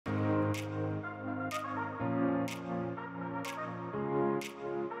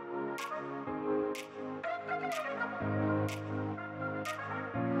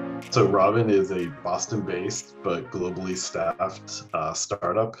So Robin is a Boston-based but globally staffed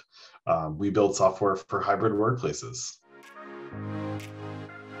startup. We build software for hybrid workplaces.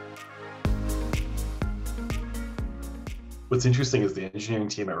 What's interesting is the engineering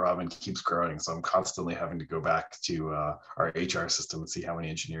team at Robin keeps growing, so I'm constantly having to go back to our HR system and see how many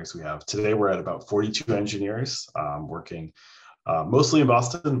engineers we have. Today, we're at about 42 engineers working mostly in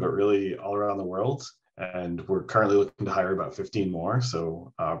Boston, but really all around the world. And we're currently looking to hire about 15 more,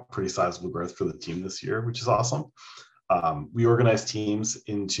 so pretty sizable growth for the team this year, which is awesome. We organize teams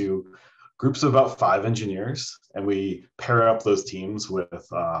into groups of about 5 engineers, and we pair up those teams with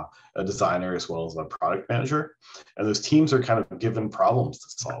a designer as well as a product manager. And those teams are kind of given problems to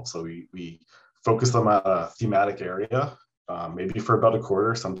solve. So we focus them on a thematic area, maybe for about a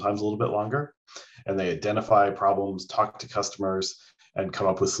quarter, sometimes a little bit longer. And they identify problems, talk to customers, and come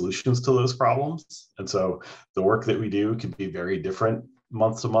up with solutions to those problems. And so the work that we do can be very different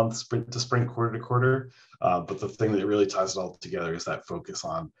month to month, sprint to sprint, quarter to quarter. But the thing that really ties it all together is that focus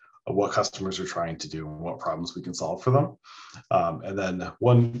on what customers are trying to do and what problems we can solve for them. And then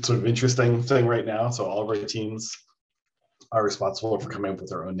one sort of interesting thing right now, so all of our teams are responsible for coming up with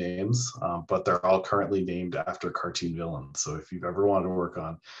their own names, but they're all currently named after cartoon villains. So if you've ever wanted to work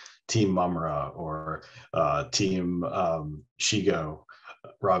on Team Mumra or Team Shigo,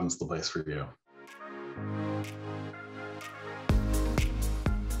 Robin's the place for you.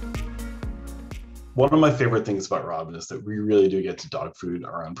 One of my favorite things about Robin is that we really do get to dog food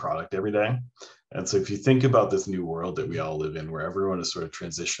our own product every day. And so if you think about this new world that we all live in, where everyone is sort of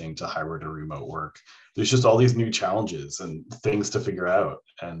transitioning to hybrid or remote work, there's just all these new challenges and things to figure out.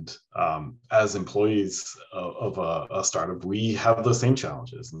 And as employees of a startup, we have those same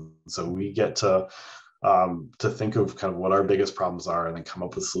challenges. And so we get to think of kind of what our biggest problems are and then come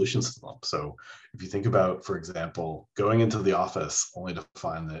up with solutions to them. So if you think about, for example, going into the office only to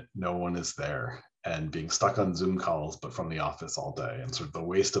find that no one is there and being stuck on Zoom calls, but from the office all day, and sort of the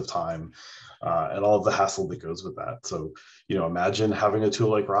waste of time and all of the hassle that goes with that. So, imagine having a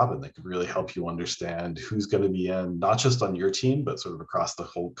tool like Robin that could really help you understand who's going to be in, not just on your team, but sort of across the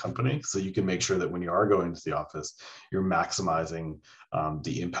whole company. So you can make sure that when you are going to the office, you're maximizing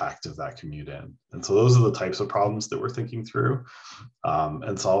the impact of that commute in. And so those are the types of problems that we're thinking through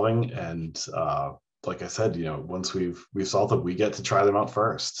and solving. And like I said, once we've solved them, we get to try them out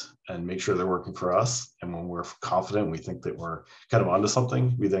first and make sure they're working for us. And when we're confident, we think that we're kind of onto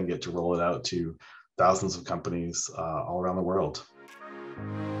something, we then get to roll it out to thousands of companies all around the world.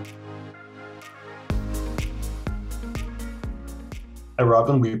 At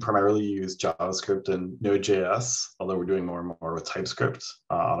Robin, we primarily use JavaScript and Node.js, although we're doing more and more with TypeScript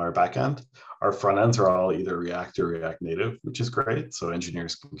on our backend. Our front ends are all either React or React Native, which is great. So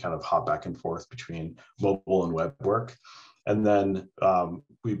engineers can kind of hop back and forth between mobile and web work. And then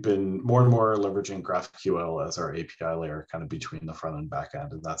we've been more and more leveraging GraphQL as our API layer kind of between the front and back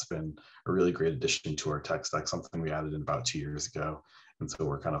end. And that's been a really great addition to our tech stack, something we added in about 2 years ago. And so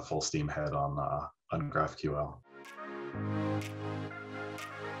we're kind of full steam ahead on GraphQL.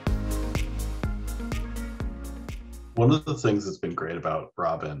 One of the things that's been great about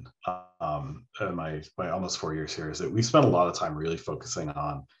Robin in my almost 4 years here is that we spent a lot of time really focusing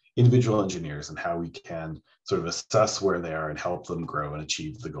on individual engineers and how we can sort of assess where they are and help them grow and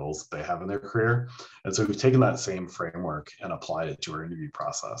achieve the goals that they have in their career. And so we've taken that same framework and applied it to our interview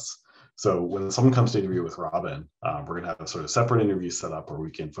process. So when someone comes to interview with Robin, we're going to have a sort of separate interview set up where we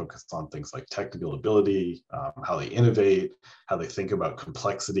can focus on things like technical ability, how they innovate, how they think about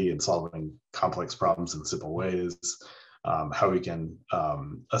complexity and solving complex problems in simple ways, how we can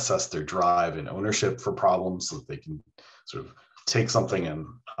assess their drive and ownership for problems so that they can sort of take something and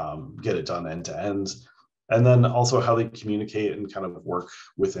get it done end to end. And then also how they communicate and kind of work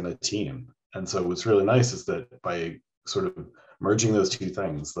within a team. And so what's really nice is that by sort of merging those two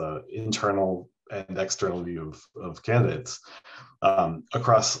things, the internal and external view of candidates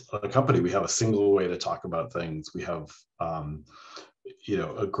across a company, we have a single way to talk about things. We have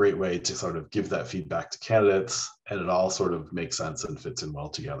a great way to sort of give that feedback to candidates, and it all sort of makes sense and fits in well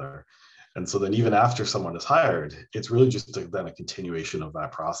together. And so then even after someone is hired, it's really just then a continuation of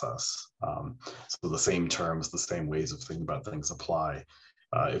that process. So the same terms, the same ways of thinking about things apply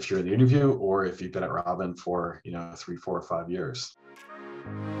if you're in the interview or if you've been at Robin for 3, 4, or 5 years.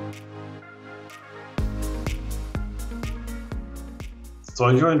 So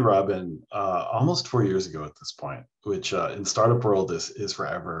I joined Robin almost 4 years ago at this point, which in startup world is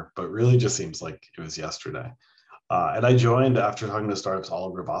forever, but really just seems like it was yesterday. And I joined after talking to startups all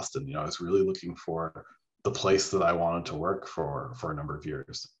over Boston. I was really looking for the place that I wanted to work for a number of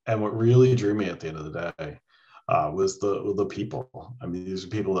years. And what really drew me at the end of the day was the people. I mean, these are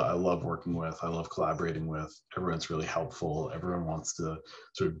people that I love working with. I love collaborating with. Everyone's really helpful. Everyone wants to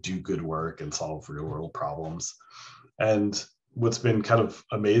sort of do good work and solve real world problems. And what's been kind of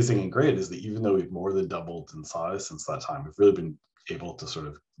amazing and great is that even though we've more than doubled in size since that time, we've really been able to sort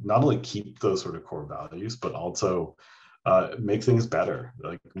of not only keep those sort of core values, but also make things better.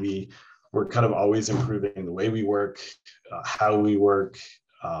 Like we're kind of always improving the way we work, how we work,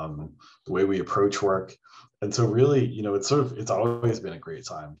 the way we approach work. And so really, it's always been a great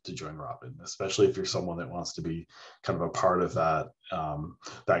time to join Robin, especially if you're someone that wants to be kind of a part of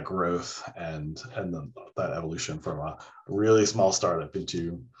that growth and that evolution from a really small startup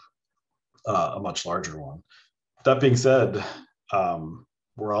into a much larger one. That being said,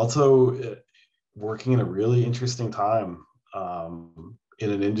 we're also working in a really interesting time in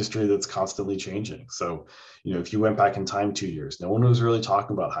an industry that's constantly changing. So, if you went back in time 2 years, no one was really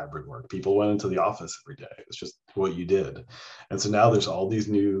talking about hybrid work. People went into the office every day. It's just what you did. And so now there's all these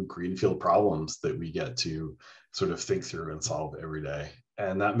new greenfield problems that we get to sort of think through and solve every day.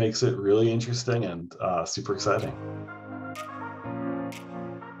 And that makes it really interesting and super exciting.